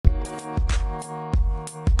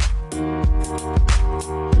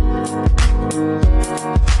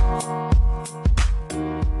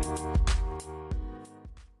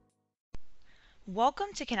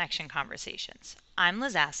Welcome to Connection Conversations. I'm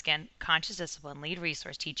Liz Askin, Conscious Discipline Lead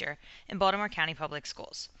Resource Teacher in Baltimore County Public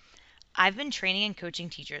Schools. I've been training and coaching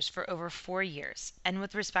teachers for over 4 years, and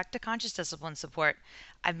with respect to conscious discipline support,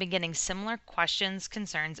 I've been getting similar questions,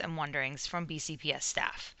 concerns, and wonderings from BCPS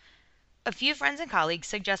staff. A few friends and colleagues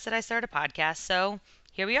suggested I start a podcast, so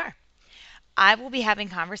here we are. I will be having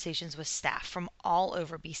conversations with staff from all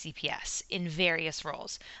over BCPS in various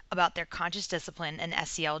roles about their conscious discipline and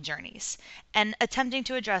SEL journeys and attempting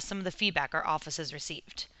to address some of the feedback our office has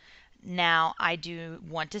received. Now, I do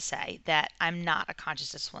want to say that I'm not a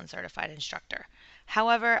conscious discipline certified instructor.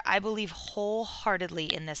 However, I believe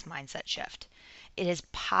wholeheartedly in this mindset shift. It has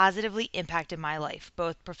positively impacted my life,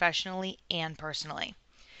 both professionally and personally.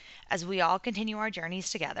 As we all continue our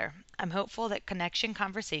journeys together, I'm hopeful that connection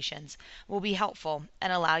conversations will be helpful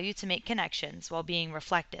and allow you to make connections while being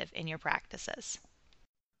reflective in your practices.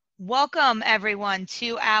 Welcome, everyone,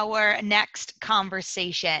 to our next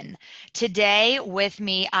conversation. Today with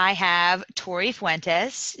me, I have Tori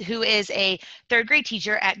Fuentes, who is a third grade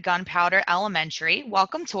teacher at Gunpowder Elementary.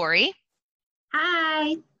 Welcome, Tori.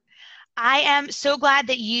 Hi. I am so glad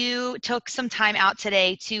that you took some time out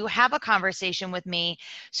today to have a conversation with me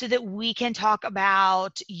so that we can talk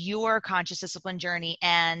about your conscious discipline journey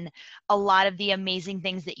and a lot of the amazing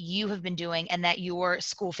things that you have been doing and that your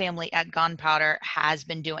school family at Gunpowder has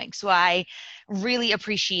been doing. So I really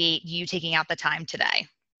appreciate you taking out the time today.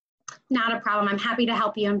 Not a problem. I'm happy to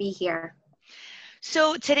help you and be here.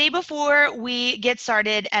 So today, before we get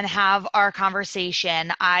started and have our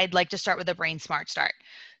conversation, I'd like to start with a Brain Smart Start.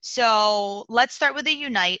 So let's start with a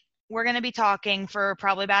Unite. We're going to be talking for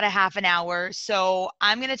probably about a half an hour. So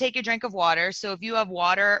I'm going to take a drink of water. So if you have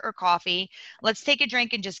water or coffee, let's take a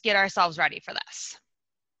drink and just get ourselves ready for this.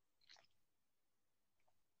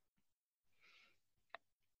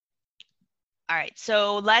 All right,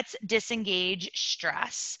 so let's disengage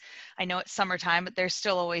stress. I know it's summertime, but there's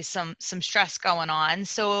still always some stress going on.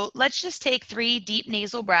 So let's just take 3 deep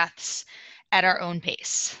nasal breaths at our own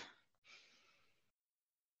pace.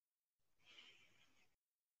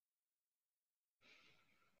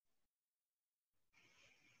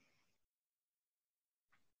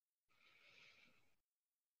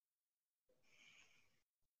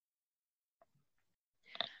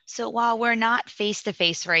 So while we're not face to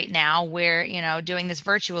face right now, we're, doing this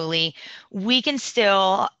virtually, we can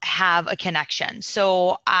still have a connection.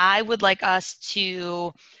 So I would like us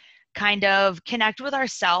to kind of connect with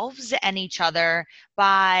ourselves and each other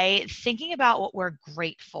by thinking about what we're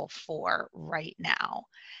grateful for right now.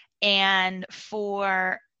 And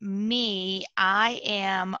for me, I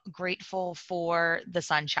am grateful for the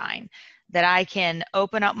sunshine, that I can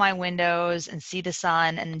open up my windows and see the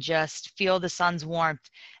sun and just feel the sun's warmth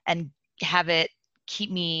and have it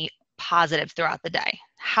keep me positive throughout the day.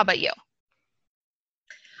 How about you?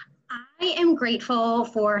 I am grateful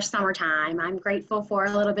for summertime. I'm grateful for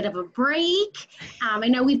a little bit of a break. I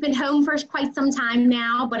know we've been home for quite some time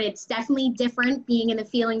now, but it's definitely different being in the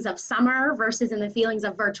feelings of summer versus in the feelings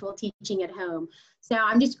of virtual teaching at home. So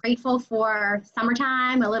I'm just grateful for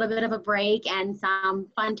summertime, a little bit of a break, and some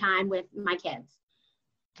fun time with my kids.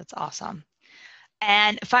 That's awesome.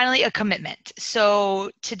 And finally, a commitment.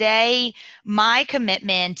 So today, my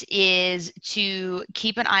commitment is to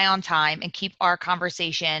keep an eye on time and keep our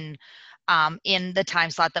conversation in the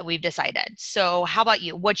time slot that we've decided. So how about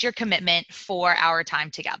you? What's your commitment for our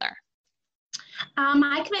time together?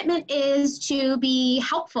 My commitment is to be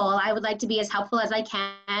helpful. I would like to be as helpful as I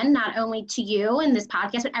can, not only to you in this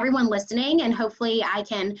podcast, but everyone listening. And hopefully I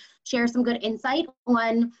can share some good insight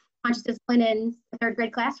on conscious discipline in the third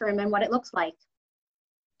grade classroom and what it looks like.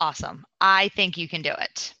 Awesome. I think you can do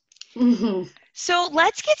it. Mm-hmm. So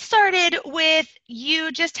let's get started with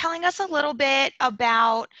you just telling us a little bit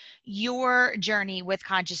about your journey with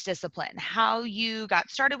conscious discipline, how you got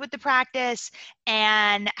started with the practice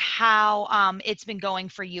and how it's been going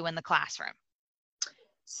for you in the classroom.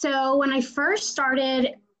 So when I first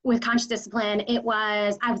started with conscious discipline, I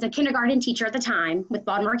was a kindergarten teacher at the time with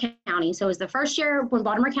Baltimore County. So it was the first year when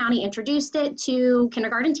Baltimore County introduced it to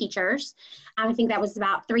kindergarten teachers. I think that was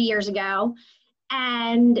about 3 years ago.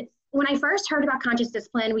 And when I first heard about conscious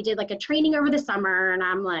discipline, we did like a training over the summer, and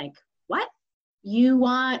I'm like, what? You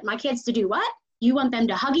want my kids to do what? You want them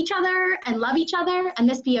to hug each other and love each other and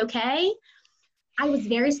this be okay? I was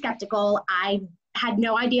very skeptical. I had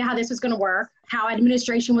no idea how this was going to work, how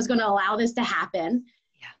administration was going to allow this to happen.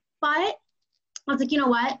 Yeah. But I was like, you know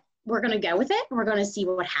what? We're going to go with it. We're going to see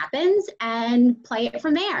what happens and play it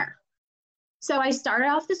from there. So I started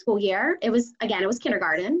off the school year. It was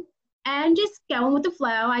kindergarten. And just going with the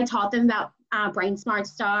flow, I taught them about Brain Smart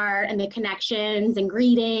Start and the connections and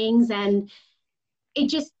greetings. And it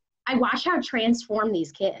just, I watched how it transformed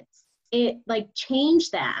these kids. It like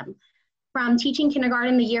changed them from teaching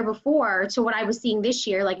kindergarten the year before to what I was seeing this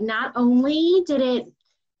year. Like, not only did it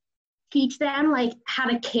teach them like how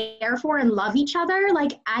to care for and love each other,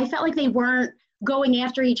 like I felt like they weren't going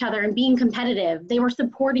after each other and being competitive. They were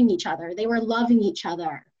supporting each other. They were loving each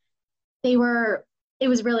other. It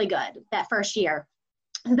was really good that first year.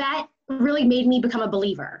 That really made me become a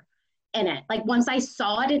believer in it. Like once I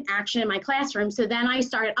saw it in action in my classroom, so then I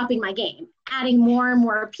started upping my game, adding more and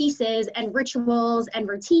more pieces and rituals and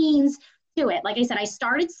routines to it. Like I said, I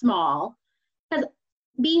started small because,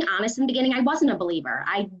 being honest, in the beginning, I wasn't a believer.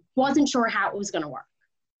 I wasn't sure how it was going to work,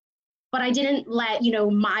 but I didn't let,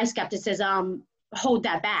 my skepticism hold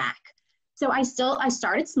that back. So I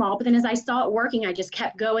started small, but then as I saw it working, I just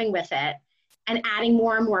kept going with it and adding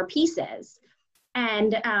more and more pieces.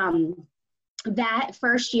 And that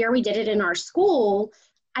first year we did it in our school,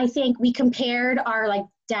 I think we compared our like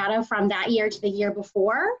data from that year to the year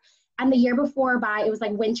before. And the year before, it was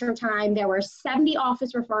like winter time, there were 70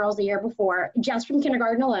 office referrals the year before, just from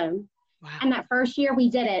kindergarten alone. Wow. And that first year we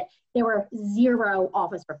did it, there were 0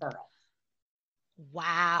 office referrals.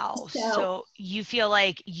 Wow. So you feel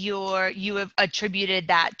like you have attributed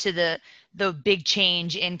that to the big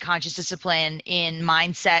change in conscious discipline in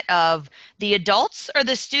mindset of the adults or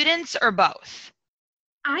the students, or both?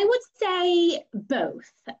 I would say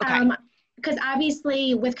both. Okay. Because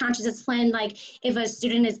obviously with conscious discipline, like if a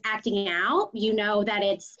student is acting out, that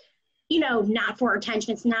it's, not for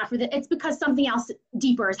attention, it's because something else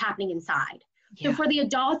deeper is happening inside. Yeah. So for the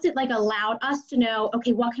adults, it like allowed us to know,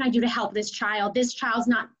 okay, what can I do to help this child? This child's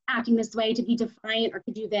not acting this way to be defiant or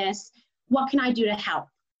to do this. What can I do to help?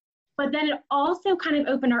 But then it also kind of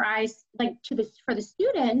opened our eyes like for the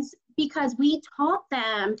students, because we taught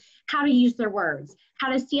them how to use their words, how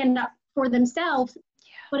to stand up for themselves,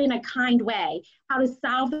 but in a kind way, how to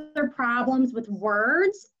solve their problems with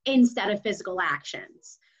words instead of physical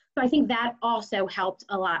actions. So I think that also helped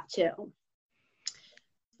a lot too.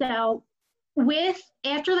 So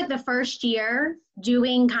after like the first year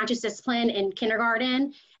doing conscious discipline in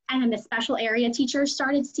kindergarten, and then the special area teachers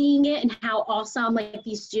started seeing it and how awesome like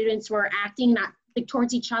these students were acting, not like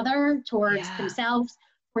towards each other, towards themselves,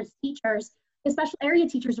 towards teachers. The special area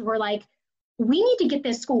teachers were like, we need to get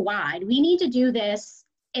this school wide. We need to do this.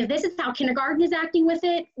 If this is how kindergarten is acting with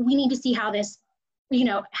it, we need to see how this,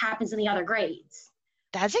 happens in the other grades.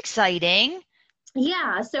 That's exciting.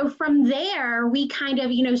 Yeah, so from there, we kind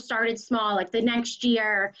of, started small. Like the next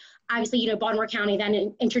year, obviously, Baltimore County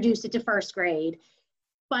then introduced it to first grade.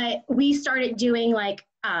 But we started doing like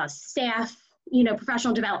staff,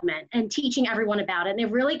 professional development and teaching everyone about it. And it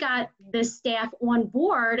really got the staff on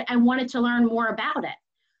board and wanted to learn more about it.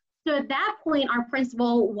 So at that point, our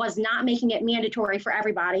principal was not making it mandatory for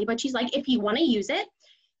everybody, but she's like, if you want to use it,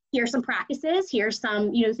 here's some practices, here's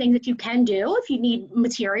some, things that you can do. If you need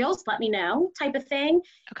materials, let me know, type of thing.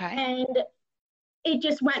 Okay. And it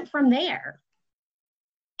just went from there.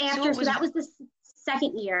 So that was the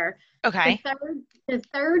second year. Okay. The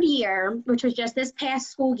third year, which was just this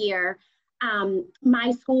past school year,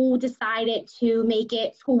 my school decided to make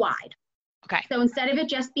it school-wide. Okay. So instead of it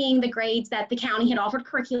just being the grades that the county had offered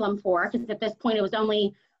curriculum for, because at this point it was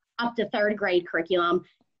only up to third grade curriculum,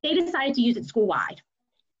 they decided to use it school-wide.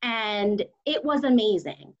 And it was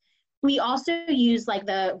amazing. We also use like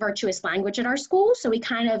the virtuous language at our school, so we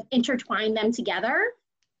kind of intertwine them together.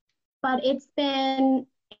 But it's been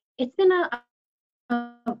a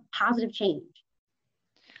positive change.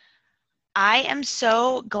 I am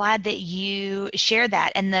so glad that you share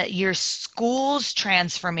that, and that your school's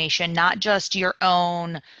transformation, not just your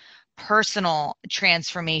own personal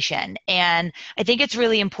transformation. And I think it's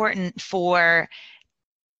really important for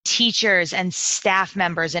teachers and staff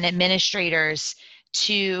members and administrators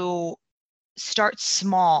to start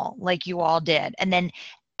small like you all did, and then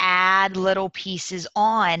add little pieces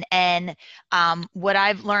on. And what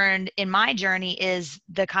I've learned in my journey is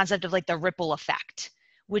the concept of like the ripple effect,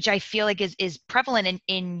 which I feel like is prevalent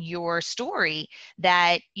in your story,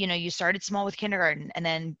 that, you started small with kindergarten, and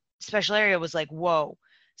then special area was like, whoa,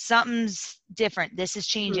 something's different. This is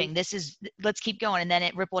changing. Let's keep going. And then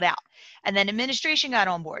it rippled out. And then administration got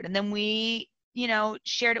on board. And then we,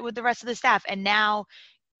 shared it with the rest of the staff. And now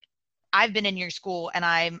I've been in your school, and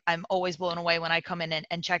I'm always blown away when I come in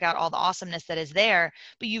and check out all the awesomeness that is there.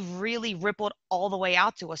 But you've really rippled all the way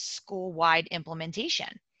out to a school-wide implementation.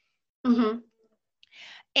 Mm-hmm.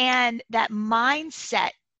 And that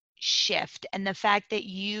mindset shift, and the fact that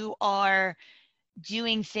you are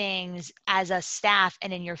doing things as a staff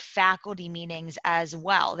and in your faculty meetings as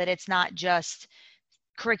well, that it's not just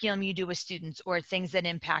curriculum you do with students or things that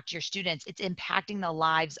impact your students, it's impacting the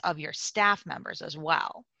lives of your staff members as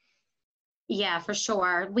well. Yeah, for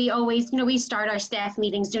sure. We always, we start our staff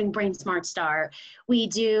meetings doing Brain Smart Start. We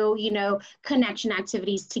do, connection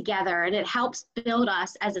activities together, and it helps build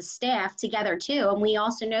us as a staff together too. And we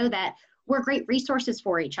also know that we're great resources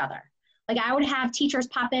for each other. Like I would have teachers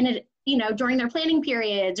pop in at, during their planning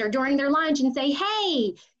periods or during their lunch and say,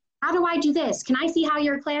 hey, how do I do this? Can I see how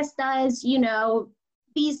your class does,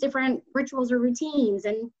 these different rituals or routines?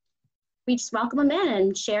 And we just welcome them in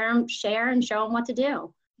and share and show them what to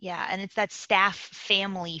do. Yeah, and it's that staff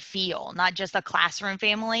family feel, not just a classroom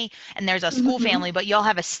family, and there's a school family, but you'll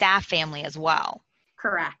have a staff family as well.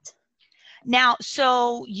 Correct. Now,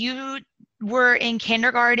 so you were in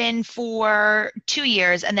kindergarten for 2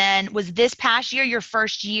 years, and then was this past year your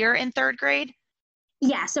first year in third grade?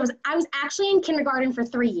 Yeah, so I was actually in kindergarten for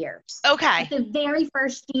 3 years. Okay. But the very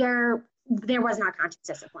first year, there was not conscious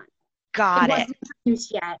discipline. Got it. It wasn't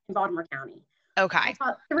introduced yet in Baltimore County. Okay. I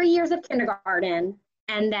taught 3 years of kindergarten,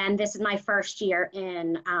 and then this is my first year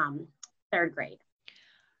in third grade.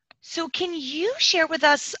 So can you share with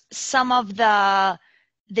us some of the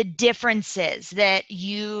differences that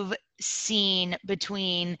you've seen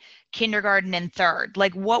between kindergarten and third?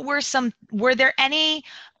 Like were there any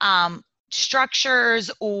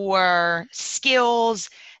structures or skills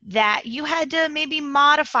that you had to maybe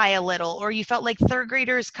modify a little, or you felt like third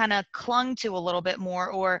graders kind of clung to a little bit more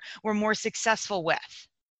or were more successful with?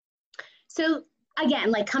 So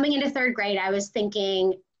again, like coming into third grade, I was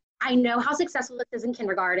thinking, I know how successful this is in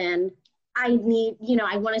kindergarten. I need,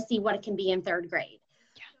 I want to see what it can be in third grade.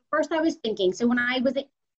 Yeah. First, I was thinking, so when I was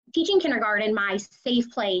teaching kindergarten, my safe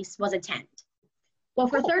place was a tent. Well,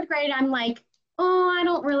 for third grade, I'm like, oh, I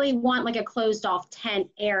don't really want like a closed off tent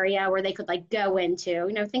area where they could like go into,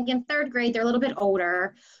 thinking third grade, they're a little bit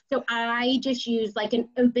older. So I just used like an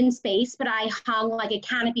open space, but I hung like a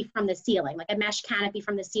canopy from the ceiling, like a mesh canopy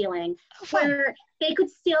from the ceiling, where they could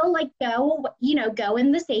still like go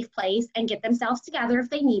in the safe place and get themselves together if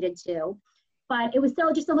they needed to. But it was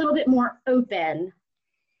still just a little bit more open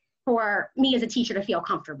for me as a teacher to feel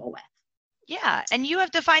comfortable with. Yeah, and you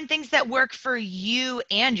have to find things that work for you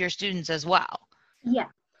and your students as well. Yeah.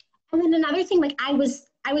 And then another thing, like I was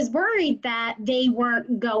worried that they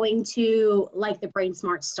weren't going to like the Brain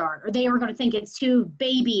Smart Start, or they were going to think it's too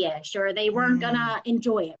babyish, or they weren't going to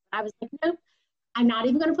enjoy it. I was like, nope, I'm not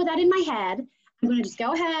even going to put that in my head. I'm going to just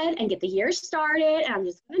go ahead and get the year started, and I'm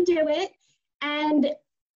just going to do it. And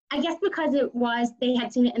I guess because they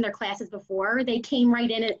had seen it in their classes before, they came right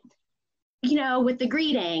in it, with the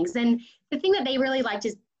greetings. And the thing that they really liked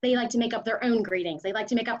is they like to make up their own greetings. They like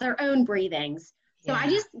to make up their own breathings. So I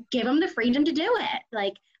just give them the freedom to do it.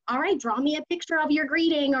 Like, all right, draw me a picture of your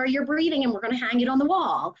greeting or your breathing, and we're going to hang it on the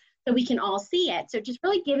wall so we can all see it. So just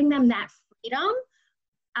really giving them that freedom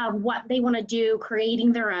of what they want to do,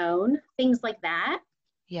 creating their own, things like that.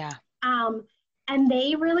 Yeah. And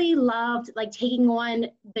they really loved like taking on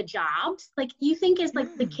the jobs. Like you think as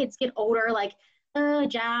like the kids get older, like,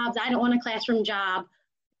 jobs, I don't want a classroom job.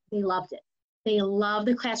 They loved it. They love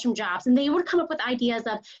the classroom jobs, and they would come up with ideas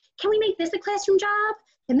of, can we make this a classroom job?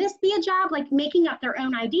 Can this be a job? Like making up their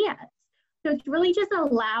own ideas. So it's really just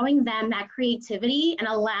allowing them that creativity and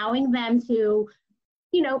allowing them to,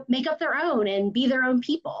 make up their own and be their own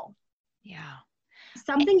people. Yeah.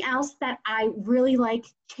 Something else that I really like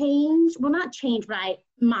not changed, but I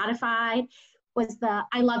modified was the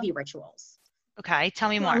I love you rituals. Okay, tell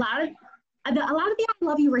me more. A lot of the I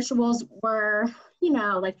love you rituals were,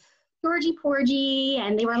 like Georgie Porgy,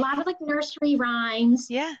 and they were a lot of like nursery rhymes.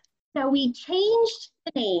 Yeah. So we changed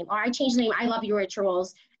the name, or I changed the name, I Love You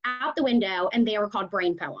Rituals, out the window, and they were called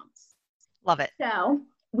Brain Poems. Love it. So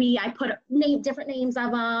I put different names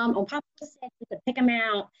of them on pop stick, we could pick them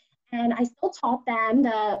out, and I still taught them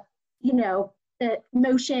the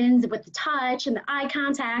motions with the touch and the eye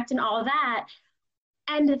contact and all of that.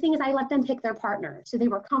 And the thing is, I let them pick their partner, so they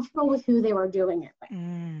were comfortable with who they were doing it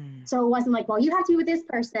with. So it wasn't like, well, you have to be with this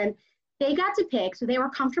person. They got to pick, so they were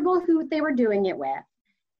comfortable who they were doing it with,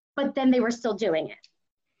 but then they were still doing it.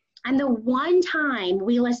 And the one time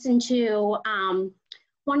we listened to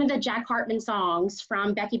one of the Jack Hartman songs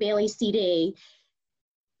from Becky Bailey's CD,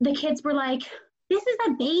 the kids were like, this is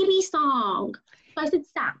a baby song. So I said,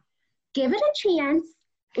 stop, give it a chance.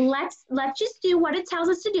 Let's just do what it tells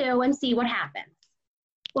us to do and see what happens.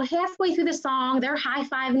 Well, halfway through the song, they're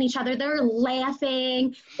high-fiving each other, they're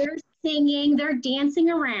laughing, they're singing, they're dancing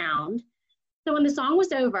around. So when the song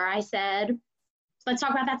was over, I said, let's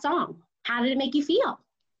talk about that song. How did it make you feel?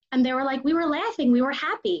 And they were like, we were laughing, we were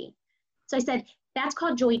happy. So I said, that's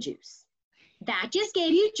called joy juice. That just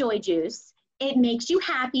gave you joy juice. It makes you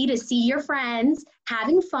happy to see your friends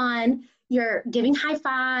having fun. You're giving high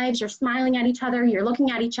fives, you're smiling at each other, you're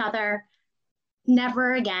looking at each other.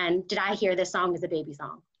 Never again did I hear this song as a baby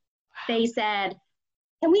song. They said,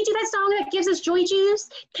 can we do that song that gives us joy juice?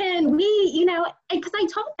 Can we, because I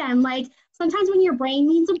told them, like, sometimes when your brain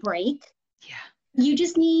needs a break, you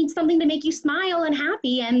just need something to make you smile and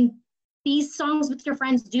happy. And these songs with your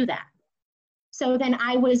friends do that. So then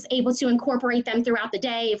I was able to incorporate them throughout the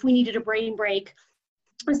day. If we needed a brain break,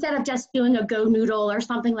 instead of just doing a Go Noodle or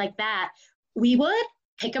something like that, we would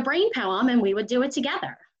pick a brain poem and we would do it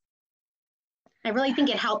together. I really think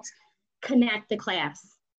it helped connect the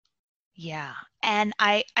class. Yeah. And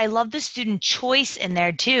I love the student choice in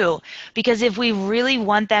there too, because if we really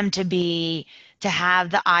want them to have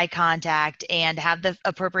the eye contact and have the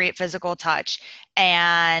appropriate physical touch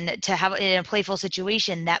and to have it in a playful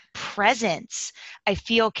situation, that presence I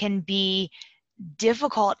feel can be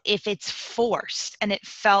difficult if it's forced. And it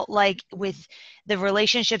felt like with the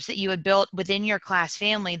relationships that you had built within your class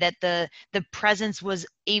family, that the presence was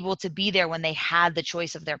able to be there when they had the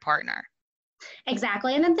choice of their partner.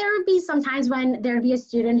 Exactly. And then there would be some times when there would be a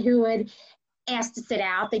student who would ask to sit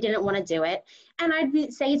out. They didn't want to do it. And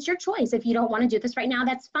I'd say, it's your choice. If you don't want to do this right now,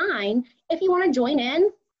 that's fine. If you want to join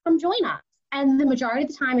in, come join us. And the majority of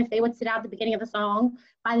the time, if they would sit out at the beginning of the song,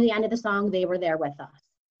 by the end of the song, they were there with us.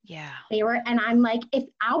 Yeah. And I'm like, if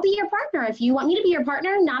I'll be your partner, if you want me to be your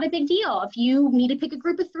partner, not a big deal. If you need to pick a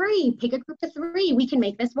group of three, pick a group of three. We can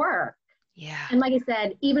make this work. Yeah. And like I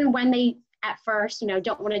said, even when they at first,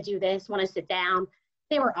 don't want to do this, want to sit down,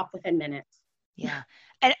 they were up within minutes. Yeah.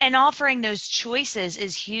 And offering those choices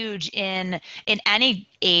is huge in any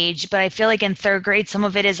age, but I feel like in third grade, some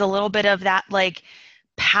of it is a little bit of that, like,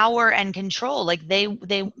 power and control. Like they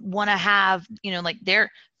want to have, like,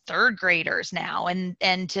 they're third graders now,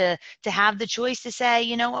 and to have the choice to say,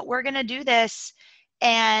 you know what, we're going to do this.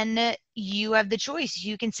 And you have the choice.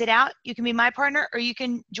 You can sit out, you can be my partner, or you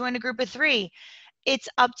can join a group of three. It's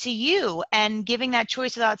up to you, and giving that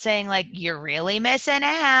choice without saying, like, you're really missing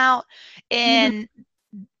out, and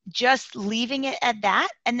just leaving it at that.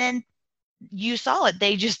 And then you saw it.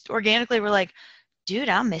 They just organically were like, dude,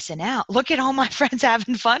 I'm missing out. Look at all my friends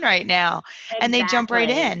having fun right now. Exactly. And they jump right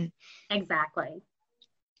in. Exactly.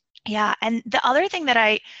 Yeah. And the other thing that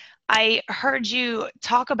I heard you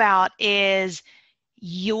talk about is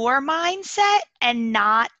your mindset and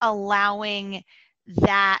not allowing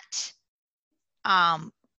that,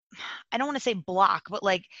 I don't want to say block, but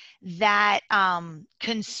like that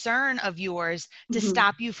concern of yours to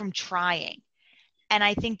stop you from trying. And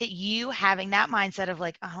I think that you having that mindset of,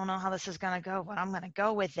 like, I don't know how this is going to go, but I'm going to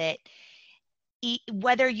go with it.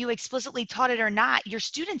 Whether you explicitly taught it or not, your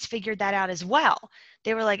students figured that out as well.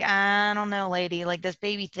 They were like, I don't know, lady, like this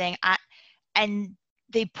baby thing. And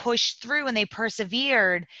they pushed through and they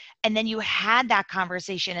persevered. And then you had that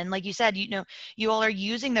conversation. And like you said, you all are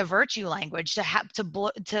using the virtue language to have to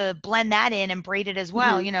blend that in and braid it as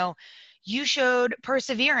well. You showed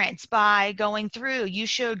perseverance by going through, you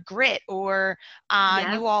showed grit, or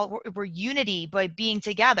you all were unity by being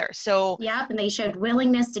together. So and they showed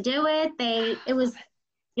willingness to do it. It was.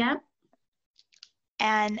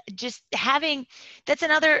 And just having, that's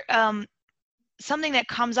another something that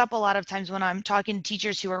comes up a lot of times when I'm talking to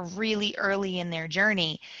teachers who are really early in their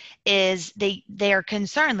journey, is they are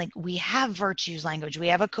concerned, like, we have virtues language, we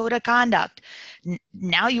have a code of conduct.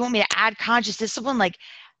 Now you want me to add conscious discipline? Like,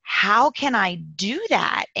 how can I do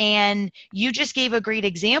that? And you just gave a great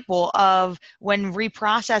example of when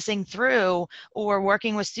reprocessing through or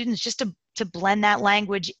working with students just to blend that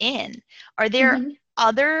language in. Are there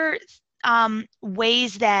other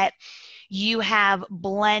ways that you have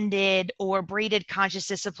blended or braided conscious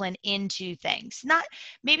discipline into things?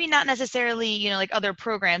 Maybe not necessarily, like other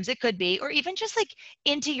programs, it could be, or even just like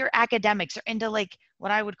into your academics, or into like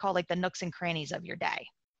what I would call like the nooks and crannies of your day.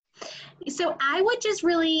 So I would just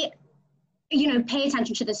really, pay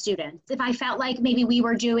attention to the students. If I felt like maybe we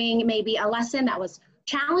were doing maybe a lesson that was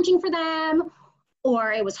challenging for them,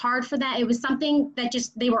 or it was hard for them, it was something that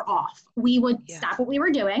just, they were off, we would stop what we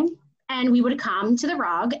were doing and we would come to the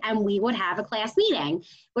rug and we would have a class meeting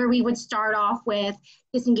where we would start off with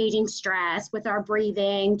disengaging stress, with our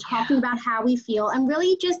breathing, talking about how we feel, and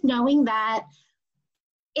really just knowing that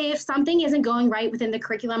if something isn't going right within the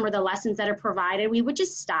curriculum or the lessons that are provided, we would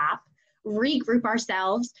just stop, regroup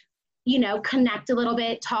ourselves, connect a little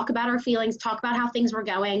bit, talk about our feelings, talk about how things were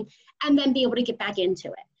going, and then be able to get back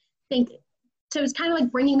into it. So it's kind of like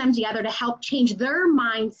bringing them together to help change their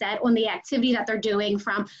mindset on the activity that they're doing,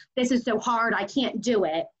 from this is so hard, I can't do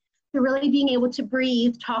it, to really being able to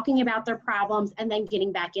breathe, talking about their problems, and then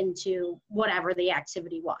getting back into whatever the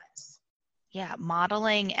activity was. Yeah,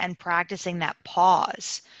 modeling and practicing that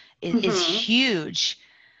pause is Hmm. huge.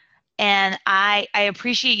 And I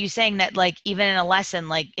appreciate you saying that, like, even in a lesson,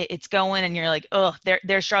 like it's going and you're like, oh,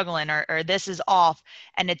 they're struggling, or this is off,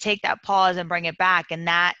 and to take that pause and bring it back, and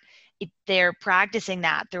that if they're practicing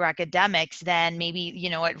that through academics, then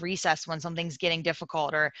maybe, at recess when something's getting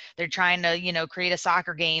difficult, or they're trying to, create a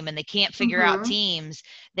soccer game and they can't figure out Hmm. teams,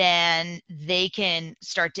 then they can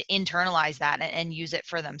start to internalize that and use it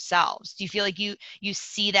for themselves. Do you feel like you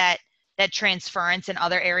see that transference in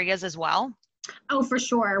other areas as well? Oh, for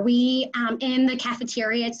sure. We, in the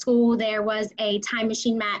cafeteria at school, there was a time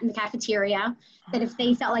machine mat in the cafeteria that if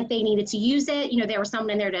they felt like they needed to use it, there was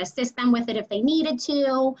someone in there to assist them with it if they needed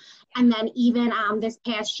to. And then even this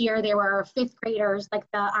past year, there were fifth graders, like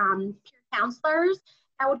the peer counselors,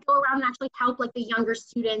 that would go around and actually help like the younger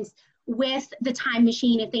students with the time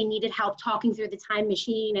machine if they needed help talking through the time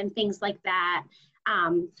machine and things like that.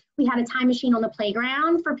 We had a time machine on the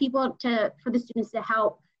playground for for the students to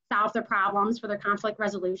help solve their problems for their conflict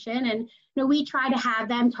resolution. And we try to have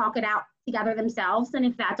them talk it out together themselves. And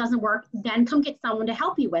if that doesn't work, then come get someone to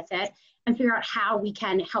help you with it and figure out how we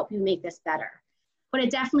can help you make this better. But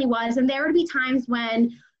it definitely was. And there would be times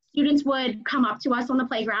when students would come up to us on the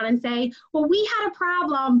playground and say, well, we had a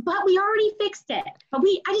problem, but we already fixed it. But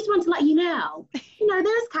I just want to let you know,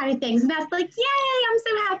 those kind of things. And that's like, yay, I'm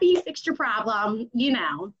so happy you fixed your problem.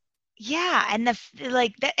 Yeah, and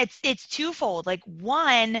like that, it's twofold. Like,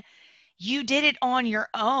 one, you did it on your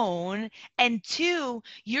own, and two,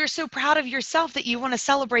 you're so proud of yourself that you want to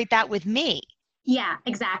celebrate that with me. Yeah,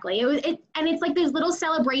 exactly. And it's like those little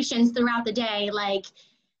celebrations throughout the day, like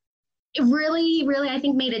it really, really, I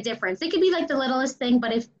think made a difference. It could be like the littlest thing,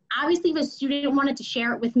 but if obviously the student wanted to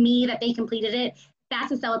share it with me that they completed it,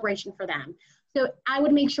 that's a celebration for them. So I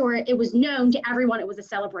would make sure it was known to everyone it was a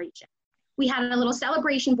celebration. We had a little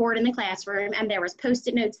celebration board in the classroom and there was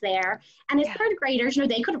post-it notes there. And as Yeah. third graders,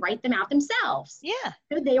 they could write them out themselves. Yeah.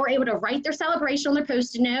 So they were able to write their celebration on their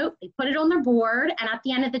post-it note, they put it on their board, and at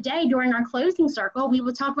the end of the day, during our closing circle, we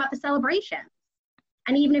would talk about the celebration.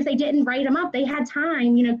 And even if they didn't write them up, they had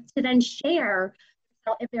time, to then share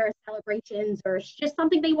if there are celebrations or just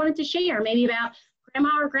something they wanted to share, maybe about grandma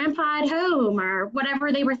or grandpa at home or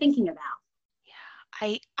whatever they were thinking about.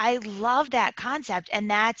 I love that concept. And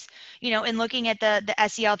that's, in looking at the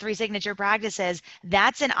SEL 3 signature practices,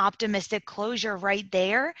 that's an optimistic closure right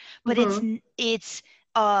there. But Mm-hmm. it's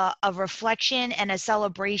a reflection and a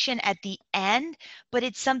celebration at the end. But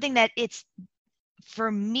it's something that it's,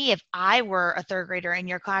 for me, if I were a third grader in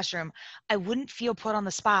your classroom, I wouldn't feel put on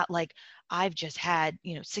the spot like I've just had,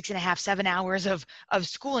 6.5, 7 hours of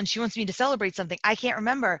school and she wants me to celebrate something I can't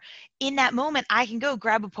remember. In that moment, I can go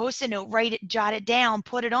grab a post-it note, write it, jot it down,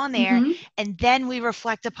 put it on there, Mm-hmm. and then we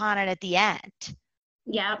reflect upon it at the end.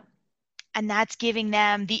 Yeah. And that's giving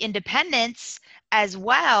them the independence as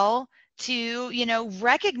well to,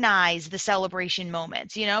 recognize the celebration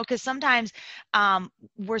moments, because sometimes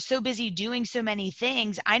we're so busy doing so many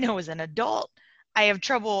things. I know as an adult I have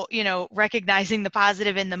trouble, recognizing the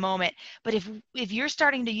positive in the moment. But if you're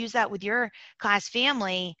starting to use that with your class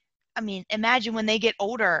family, I mean, imagine when they get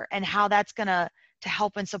older and how that's gonna to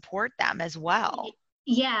help and support them as well.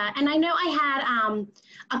 Yeah, and I know I had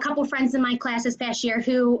a couple friends in my class this past year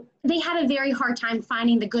who they had a very hard time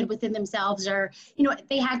finding the good within themselves, or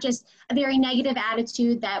they had just a very negative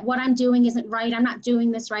attitude that what I'm doing isn't right, I'm not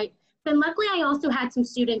doing this right. Then luckily, I also had some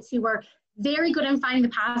students who were very good in finding the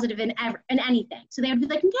positive in anything. So they would be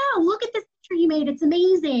like, "No, look at this picture you made; it's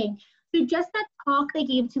amazing." So just that talk they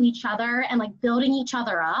gave to each other and like building each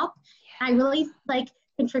other up, I really like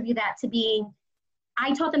contribute that to being.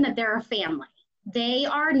 I taught them that they're a family. They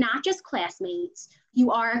are not just classmates. You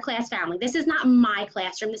are a class family. This is not my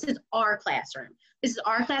classroom. This is our classroom. This is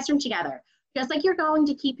our classroom together. Just like you're going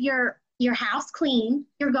to keep your house clean,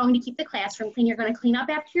 you're going to keep the classroom clean. You're going to clean up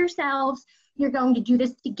after yourselves. You're going to do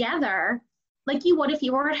this together like you would if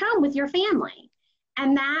you were at home with your family.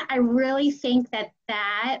 And that I really think that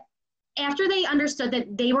after they understood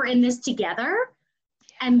that they were in this together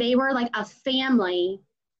and they were like a family,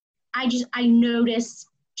 I noticed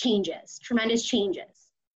changes, tremendous changes.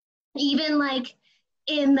 Even like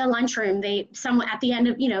in the lunchroom, someone at the end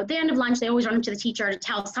of the end of lunch, they always run up to the teacher to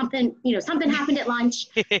tell something, something happened at lunch.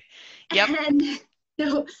 Yep. And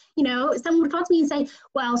someone would come to me and say,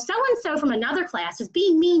 well, so and so from another class is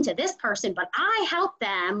being mean to this person, but I helped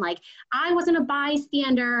them. Like I wasn't a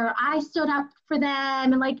bystander. I stood up for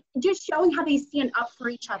them, and like just showing how they stand up for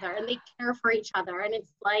each other and they care for each other. And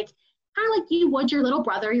it's like kind of like you would your little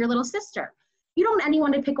brother, your little sister. You don't want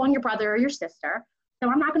anyone to pick on your brother or your sister. So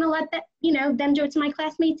I'm not going to let them do it to my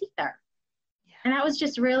classmates either. And that was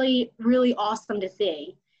just really, really awesome to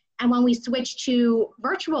see. And when we switched to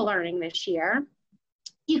virtual learning this year,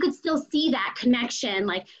 you could still see that connection.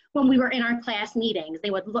 Like when we were in our class meetings,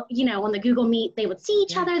 they would look, on the Google Meet, they would see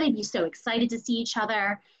each Yeah. other. They'd be so excited to see each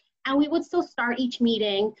other. And we would still start each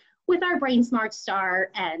meeting with our Brain Smart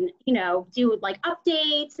Start and, do like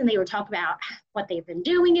updates. And they would talk about what they've been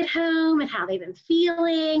doing at home and how they've been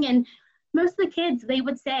feeling. And most of the kids, they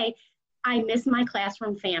would say, I miss my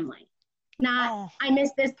classroom family. Not, Oh, I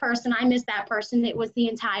miss this person, I miss that person. It was the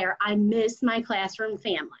entire, I miss my classroom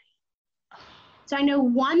family. So I know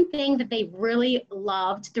one thing that they really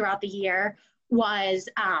loved throughout the year was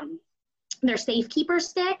their safekeeper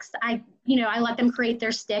sticks. I let them create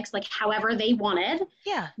their sticks like however they wanted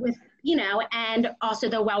yeah. with, and also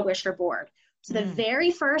the well-wisher board. So the Mm.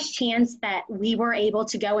 very first chance that we were able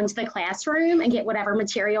to go into the classroom and get whatever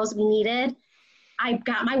materials we needed, I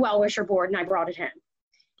got my well-wisher board and I brought it home.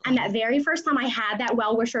 And that very first time I had that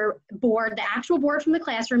well-wisher board, the actual board from the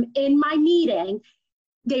classroom in my meeting,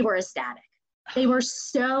 they were ecstatic. They were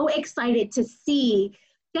so excited to see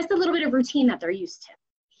just a little bit of routine that they're used to.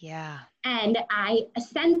 Yeah. And I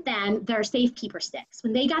sent them their safekeeper sticks.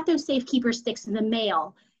 When they got those safekeeper sticks in the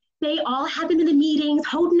mail, they all had them in the meetings,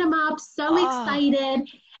 holding them up, so Oh, excited. And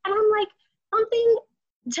I'm like, something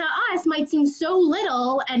to us might seem so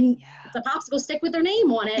little, and yeah. it's a popsicle stick with their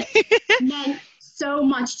name on it, meant so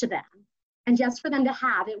much to them. And just for them to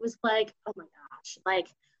have, it was like, oh my gosh, like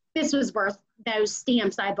this was worth those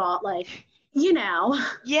stamps I bought, like, just to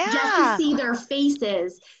Yeah. see their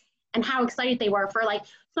faces and how excited they were for like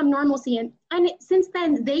some normalcy. And since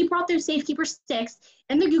then, they brought those safekeeper sticks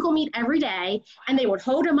in the Google Meet every day, and they would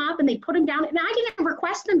hold them up and they put them down. And I didn't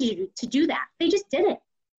request them to do that. They just did it.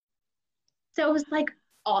 So it was like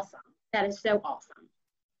awesome. That is so awesome.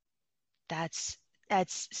 That's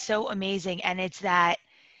that's so amazing. And it's that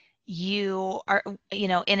you are,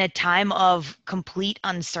 in a time of complete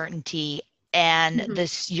uncertainty, and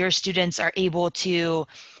Mm-hmm. your students are able to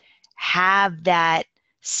have that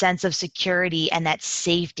sense of security and that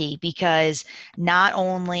safety, because not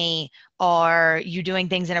only are you doing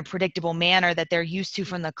things in a predictable manner that they're used to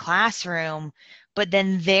from the classroom, but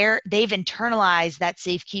then they've internalized that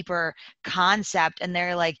safekeeper concept, and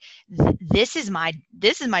they're like, this is my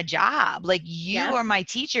job. Like, you Yep. are my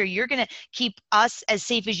teacher, you're going to keep us as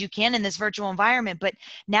safe as you can in this virtual environment. But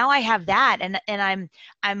now I have that, and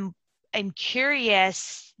I'm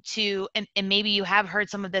curious to, and maybe you have heard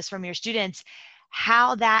some of this from your students,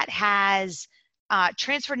 how that has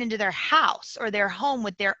transferred into their house or their home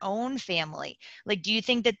with their own family. Like, do you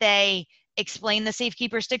think that they explain the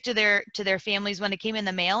safekeeper stick to their families when it came in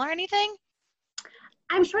the mail or anything?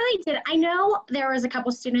 I'm sure they did. I know there was a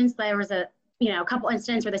couple students, there was a couple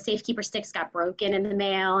incidents where the safekeeper sticks got broken in the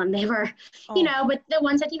mail and they were, Oh, but the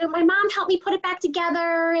one said, my mom helped me put it back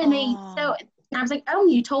together. oh, And I was like, oh,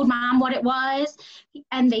 you told mom what it was?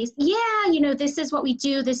 And yeah, this is what we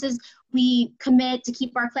do. We commit to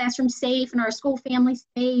keep our classroom safe and our school family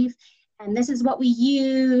safe. And this is what we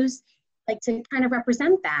use, like, to kind of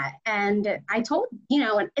represent that. And I told, in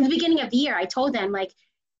the beginning of the year, I told them, like,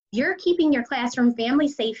 you're keeping your classroom family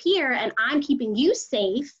safe here, and I'm keeping you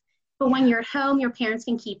safe. But when yeah. you're at home, your parents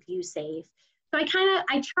can keep you safe. So I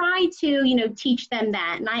try to, teach them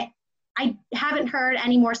that. And I haven't heard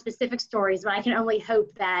any more specific stories, but I can only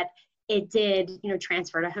hope that it did,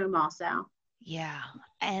 transfer to home also. Yeah.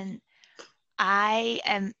 And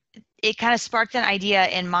it kind of sparked an idea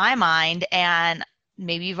in my mind, and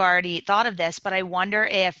maybe you've already thought of this, but I wonder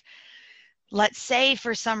if, let's say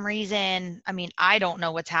for some reason, I mean, I don't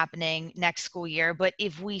know what's happening next school year, but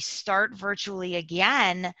if we start virtually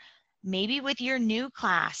again, maybe with your new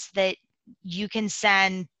class, that you can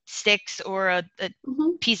send sticks or a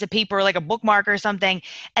Mm-hmm. piece of paper, like a bookmark or something,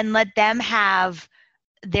 and let them have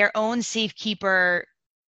their own safekeeper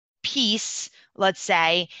piece, let's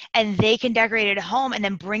say, and they can decorate it at home and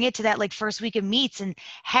then bring it to that like first week of meets, and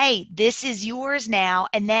hey, this is yours now.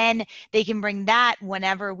 And then they can bring that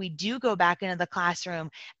whenever we do go back into the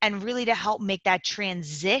classroom, and really to help make that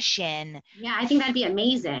transition. Yeah, I think that'd be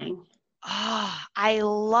amazing. Oh, I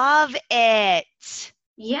love it.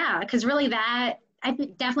 Yeah, because really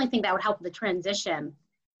definitely think that would help the transition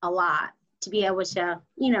a lot to be able to,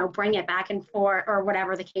 bring it back and forth or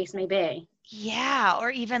whatever the case may be. Yeah,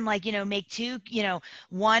 or even like, make two,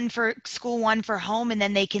 one for school, one for home, and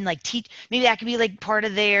then they can like teach, maybe that could be like part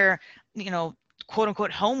of their, you know, quote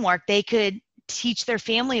unquote homework. They could teach their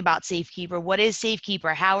family about Safekeeper. What is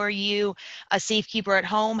Safekeeper? How are you a safekeeper at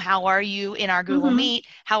home? How are you in our Google Mm-hmm. Meet?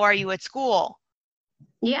 How are you at school?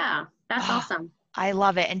 Yeah, that's Oh, awesome. I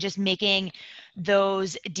love it. And just making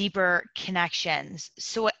those deeper connections.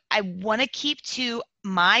 So I want to keep to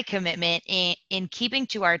my commitment in keeping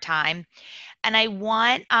to our time. And I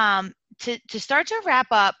want to start to wrap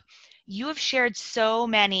up. You have shared so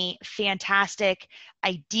many fantastic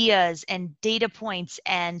ideas and data points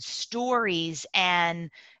and stories and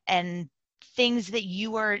things that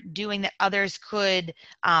you are doing that others could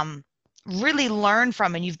really learn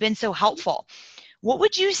from, and you've been so helpful. What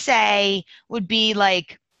would you say would be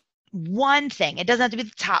like one thing? It doesn't have to be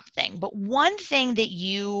the top thing, but one thing that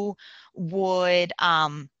you would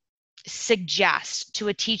suggest to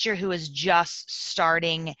a teacher who is just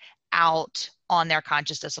starting out on their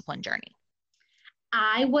conscious discipline journey?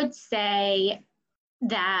 I would say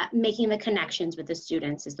that making the connections with the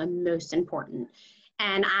students is the most important.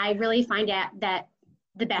 And I really find out that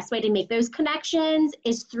the best way to make those connections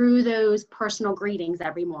is through those personal greetings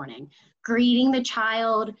every morning. Greeting the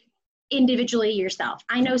child individually yourself.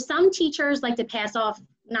 I know some teachers like to pass off,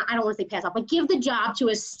 not, I don't want to say pass off, but give the job to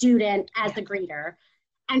a student as the greeter.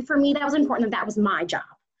 And for me, that was important that that was my job.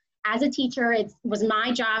 As a teacher, it was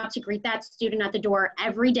my job to greet that student at the door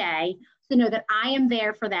every day to know that I am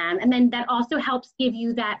there for them. And then that also helps give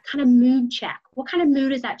you that kind of mood check. What kind of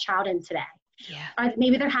mood is that child in today? Yeah. Or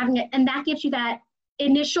maybe they're having it, and that gives you that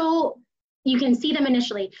initial, you can see them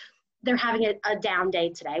initially, they're having a down day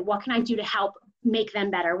today. What can I do to help make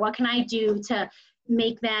them better? What can I do to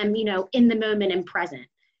make them, in the moment and present?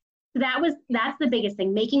 That's the biggest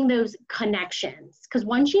thing, making those connections. Because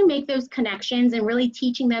once you make those connections and really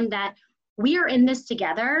teaching them that we are in this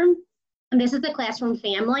together, and this is the classroom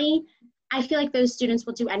family, I feel like those students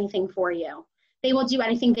will do anything for you. They will do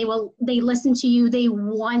anything. They listen to you. They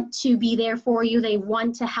want to be there for you. They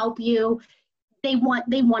want to help you. They want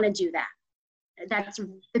to do that. That's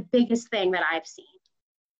the biggest thing that I've seen.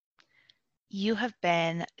 You have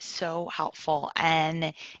been so helpful.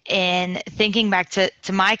 And in thinking back to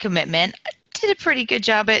my commitment, I did a pretty good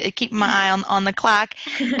job at keeping my eye on the clock.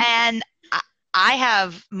 And I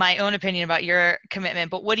have my own opinion about your commitment,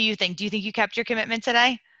 but what do you think? Do you think you kept your commitment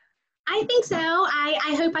today? I think so.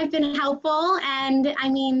 I hope I've been helpful. And I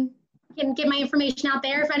mean, can get my information out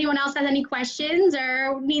there. If anyone else has any questions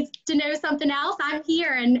or needs to know something else, I'm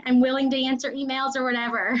here and I'm willing to answer emails or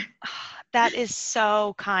whatever. That is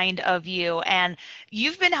so kind of you, and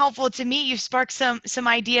you've been helpful to me. You've sparked some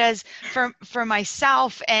ideas for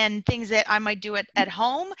myself and things that I might do at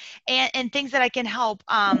home, and things that I can help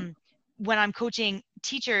when I'm coaching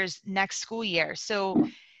teachers next school year. So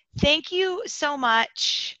thank you so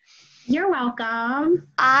much. You're welcome.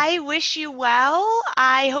 I wish you well.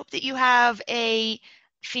 I hope that you have a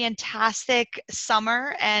fantastic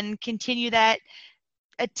summer and continue that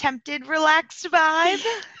attempted relaxed vibe.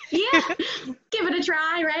 Yeah, give it a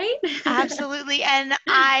try, right? Absolutely. And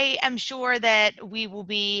I am sure that we will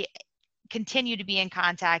continue to be in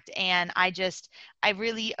contact. And I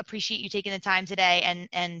really appreciate you taking the time today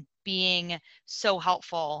and being so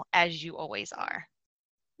helpful as you always are.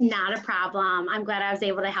 Not a problem. I'm glad I was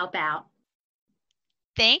able to help out.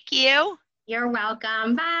 Thank you. You're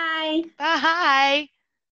welcome. Bye. Bye.